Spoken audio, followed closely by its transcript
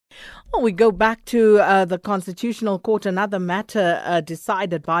Well, we go back to the Constitutional Court, another matter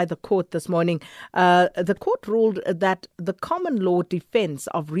decided by the court this morning. The court ruled that the common law defense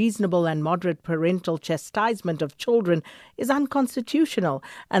of reasonable and moderate parental chastisement of children is unconstitutional.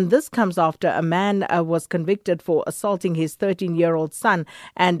 And this comes after a man was convicted for assaulting his 13-year-old son.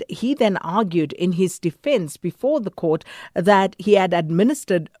 And he then argued in his defense before the court that he had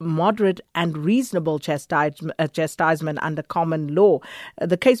administered moderate and reasonable chastisement under common law.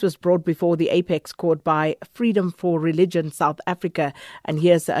 The case was brought before the Apex Court by Freedom for Religion South Africa. And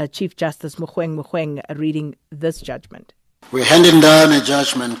here's Chief Justice Mogoeng reading this judgment. We're handing down a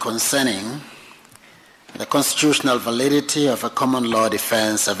judgment concerning the constitutional validity of a common law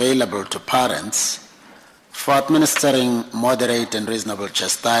defense available to parents for administering moderate and reasonable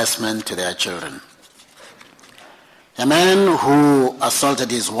chastisement to their children. A man who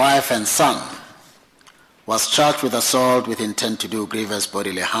assaulted his wife and son was charged with assault with intent to do grievous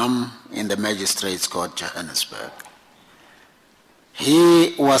bodily harm in the Magistrates Court, Johannesburg.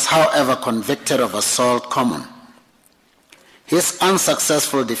 He was, however, convicted of assault common. His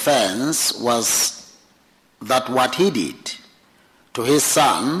unsuccessful defense was that what he did to his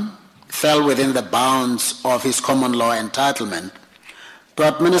son fell within the bounds of his common law entitlement to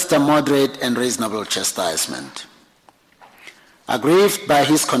administer moderate and reasonable chastisement. Aggrieved by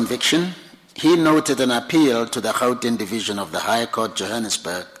his conviction, he noted an appeal to the Gauteng Division of the High Court,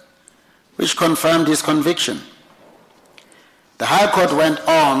 Johannesburg, which confirmed his conviction. The High Court went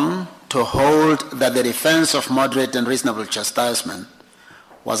on to hold that the defense of moderate and reasonable chastisement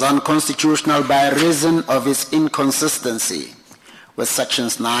was unconstitutional by reason of its inconsistency with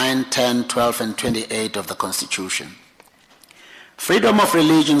sections 9, 10, 12, and 28 of the Constitution. Freedom of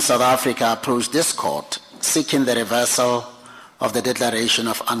Religion South Africa approached this court seeking the reversal of the declaration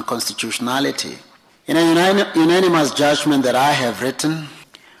of unconstitutionality. In a unanimous judgment that I have written,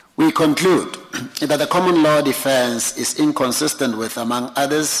 we conclude that the common law defense is inconsistent with, among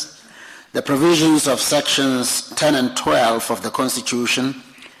others, the provisions of sections 10 and 12 of the Constitution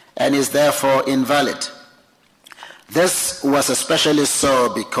and is therefore invalid. This was especially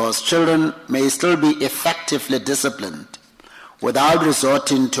so because children may still be effectively disciplined without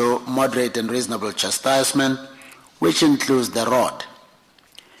resorting to moderate and reasonable chastisement, which includes the rod.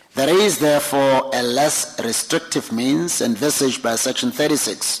 There is therefore a less restrictive means envisaged by Section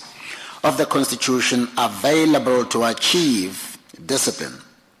 36 of the Constitution available to achieve discipline.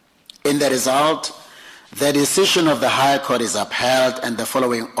 In the result, the decision of the High Court is upheld and the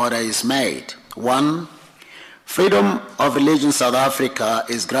following order is made. 1. Freedom of Religion South Africa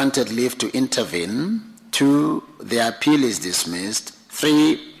is granted leave to intervene. 2. The appeal is dismissed.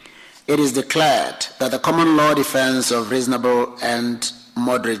 3. It is declared that the common law defense of reasonable and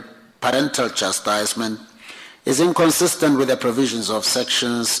moderate parental chastisement is inconsistent with the provisions of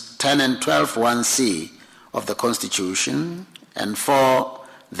sections 10 and 12 1C of the Constitution. And 4,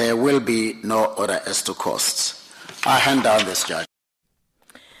 there will be no order as to costs. I hand down this judgment.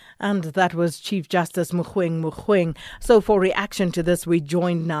 And that was Chief Justice Mogoeng. So for reaction to this, we're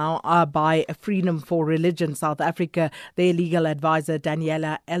joined now by Freedom for Religion South Africa, their legal advisor,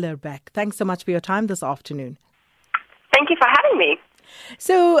 Daniela Ellerbeck. Thanks so much for your time this afternoon. Thank you for having me.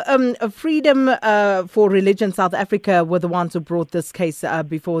 So Freedom for Religion South Africa were the ones who brought this case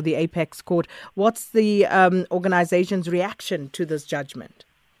before the Apex Court. What's the organization's reaction to this judgment?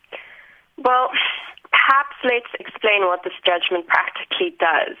 Well, perhaps let's explain what this judgment practically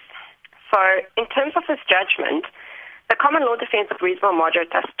does. So, in terms of this judgment, the common law defense of reasonable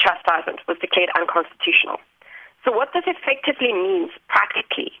moderate chastisement was declared unconstitutional. So what this effectively means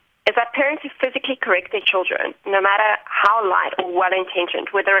practically is that parents who physically correct their children, no matter how light or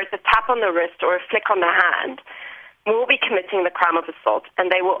well-intentioned, whether it's a tap on the wrist or a flick on the hand, will be committing the crime of assault,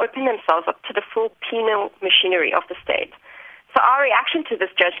 and they will open themselves up to the full penal machinery of the state. So our reaction to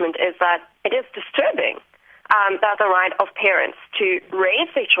this judgment is that it is disturbing that the right of parents to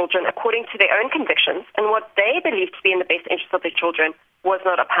raise their children according to their own convictions and what they believe to be in the best interest of their children was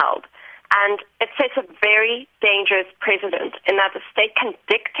not upheld. And it sets a very dangerous precedent in that the state can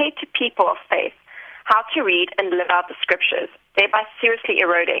dictate to people of faith how to read and live out the scriptures, thereby seriously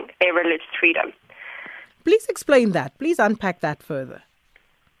eroding their religious freedom. Please explain that. Please unpack that further.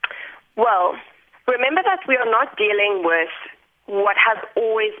 Well, remember that we are not dealing with what has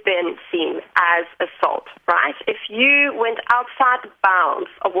always been seen as assault, right? If you went outside the bounds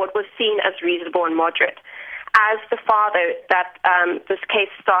of what was seen as reasonable and moderate, as the father that this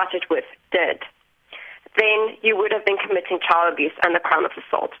case started with did, then you would have been committing child abuse and the crime of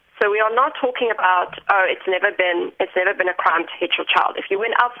assault. So we are not talking about, it's never been a crime to hit your child. If you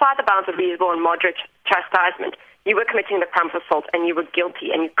went outside the bounds of reasonable and moderate chastisement, you were committing the crime of assault and you were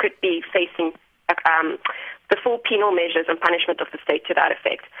guilty and you could be facing the full penal measures and punishment of the state to that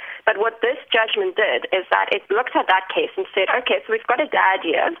effect. But what this judgment did is that it looked at that case and said, okay, so we've got a dad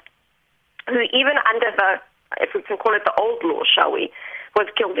here who even under the, if we can call it the old law, shall we, was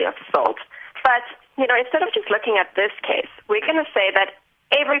guilty of assault. But, instead of just looking at this case, we're going to say that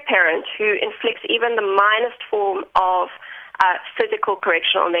every parent who inflicts even the minest form of physical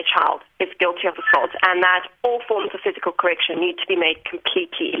correction on their child is guilty of assault, and that all forms of physical correction need to be made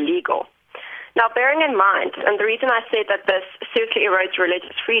completely illegal. Now, bearing in mind, and the reason I said that this seriously erodes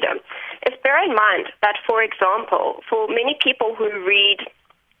religious freedom, is bear in mind that, for example, for many people who read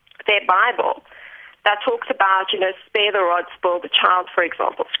their Bible, that talks about, spare the rod, spoil the child, for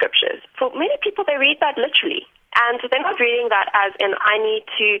example, scriptures. For many people, they read that literally. And they're not reading that as in, I need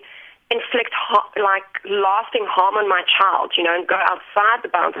to inflict lasting harm on my child, and go outside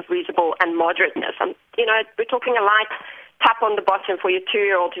the bounds of reasonable and moderateness. And, we're talking a light tap on the bottom for your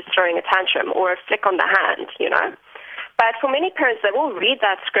 2-year-old who's throwing a tantrum, or a flick on the hand, But for many parents, they will read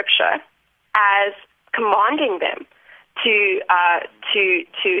that scripture as commanding them to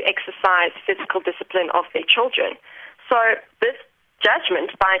exercise physical discipline of their children. So this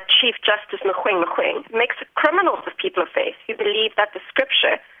judgment by Chief Justice Mogoeng makes criminals of people of faith who believe that the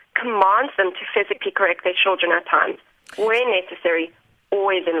scripture commands them to physically correct their children at times, where necessary,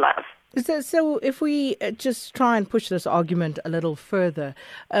 always in love. So if we just try and push this argument a little further,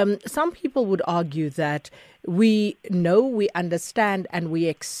 some people would argue that we know, we understand, and we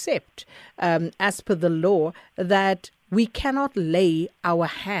accept, as per the law, that we cannot lay our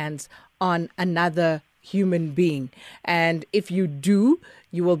hands on another human being. And if you do,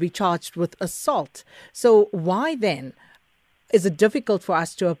 you will be charged with assault. So why then is it difficult for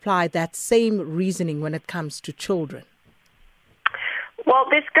us to apply that same reasoning when it comes to children? Well,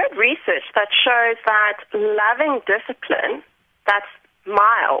 there's good research that shows that loving discipline that's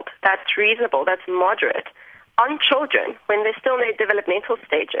mild, that's reasonable, that's moderate on children when they're still in their developmental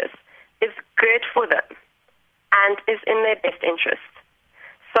stages is good for them and is in their best interest.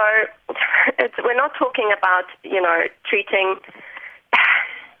 So we're not talking about, treating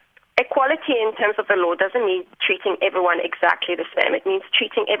equality in terms of the law doesn't mean treating everyone exactly the same. It means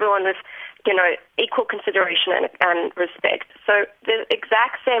treating everyone with, equal consideration and respect. So the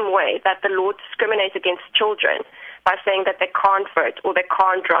exact same way that the law discriminates against children by saying that they can't vote or they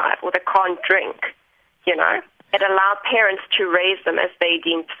can't drive or they can't drink, it allowed parents to raise them as they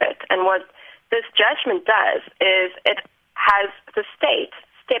deemed fit. And what this judgment does is it has the state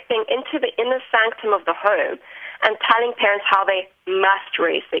stepping into the inner sanctum of the home and telling parents how they must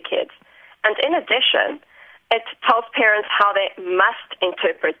raise their kids. And in addition, it tells parents how they must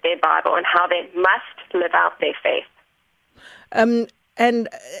interpret their Bible and how they must live out their faith. And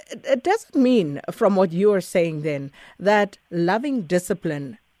it doesn't mean, from what you are saying then, that loving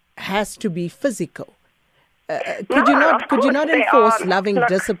discipline has to be physical. Could you not enforce loving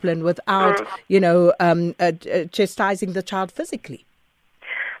discipline without, chastising the child physically?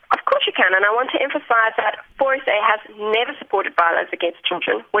 Of course you can, and I want to emphasize that 4SA has never supported violence against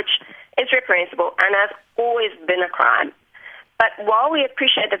children, which is reprehensible and has always been a crime. But while we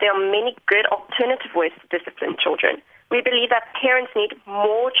appreciate that there are many good alternative ways to discipline children, we believe that parents need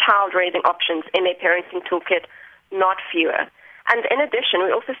more child-raising options in their parenting toolkit, not fewer. And in addition,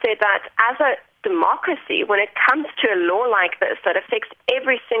 we also say that as a democracy, when it comes to a law like this that affects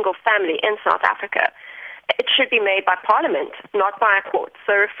every single family in South Africa, it should be made by Parliament, not by a court.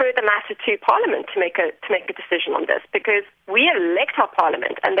 So refer the matter to Parliament to make a decision on this, because we elect our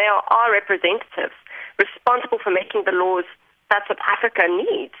Parliament and they are our representatives responsible for making the laws that South Africa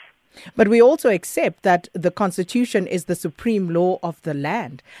needs. But we also accept that the Constitution is the supreme law of the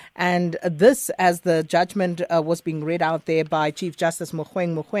land. And this, as the judgment was being read out there by Chief Justice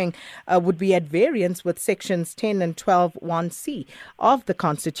Mogoeng, would be at variance with sections 10 and 12 1C of the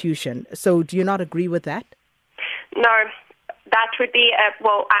Constitution. So do you not agree with that? No, that would be,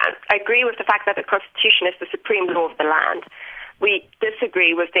 I agree with the fact that the Constitution is the supreme law of the land. We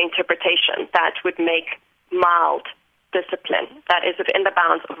disagree with the interpretation that would make mild discipline that is within the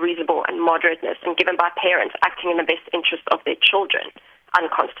bounds of reasonable and moderateness and given by parents acting in the best interest of their children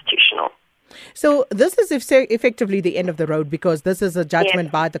unconstitutional. So this is effectively the end of the road, because this is a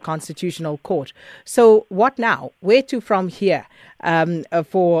judgment by the Constitutional Court. So what now? Where to from here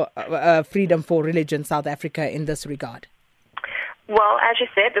for freedom for religion South Africa in this regard? Well, as you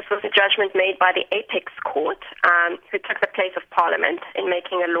said, this was a judgment made by the Apex Court, who took the place of Parliament in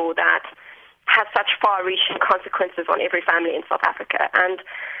making a law that has such far-reaching consequences on every family in South Africa. And,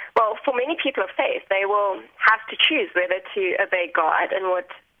 well, for many people of faith, they will have to choose whether to obey God and what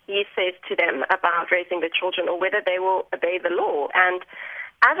he says to them about raising their children or whether they will obey the law. And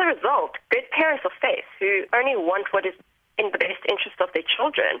as a result, good parents of faith who only want what is in the best interest of their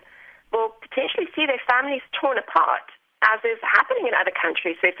children will potentially see their families torn apart, as is happening in other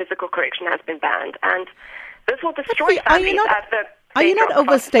countries where physical correction has been banned. And this will destroy families as the... Are you not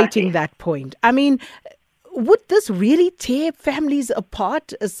overstating that point? I mean, would this really tear families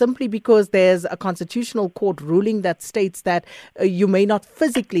apart simply because there's a constitutional court ruling that states that you may not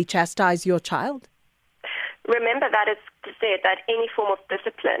physically chastise your child? Remember that it's said that any form of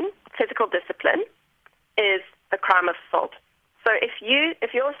discipline, physical discipline, is a crime of assault. So if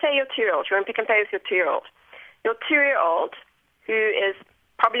you'll say your 2-year-old, you're in Pick n Pay with your 2-year-old, who is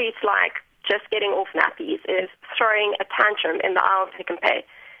probably just getting off nappies, is throwing a tantrum in the aisle of Pick n Pay.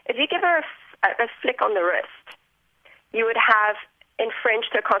 If you give her a flick on the wrist, you would have infringed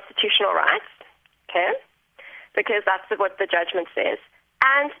her constitutional rights, okay? Because that's what the judgment says.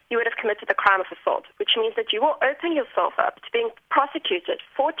 And you would have committed the crime of assault, which means that you will open yourself up to being prosecuted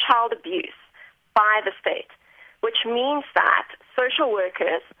for child abuse by the state, which means that social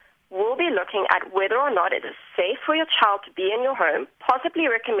workers will be looking at whether or not it is safe for your child to be in your home, possibly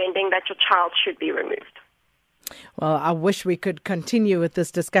recommending that your child should be removed. Well, I wish we could continue with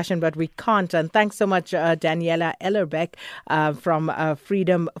this discussion, but we can't. And thanks so much, Daniela Ellerbeck from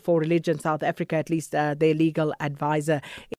Freedom for Religion South Africa, at least their legal advisor.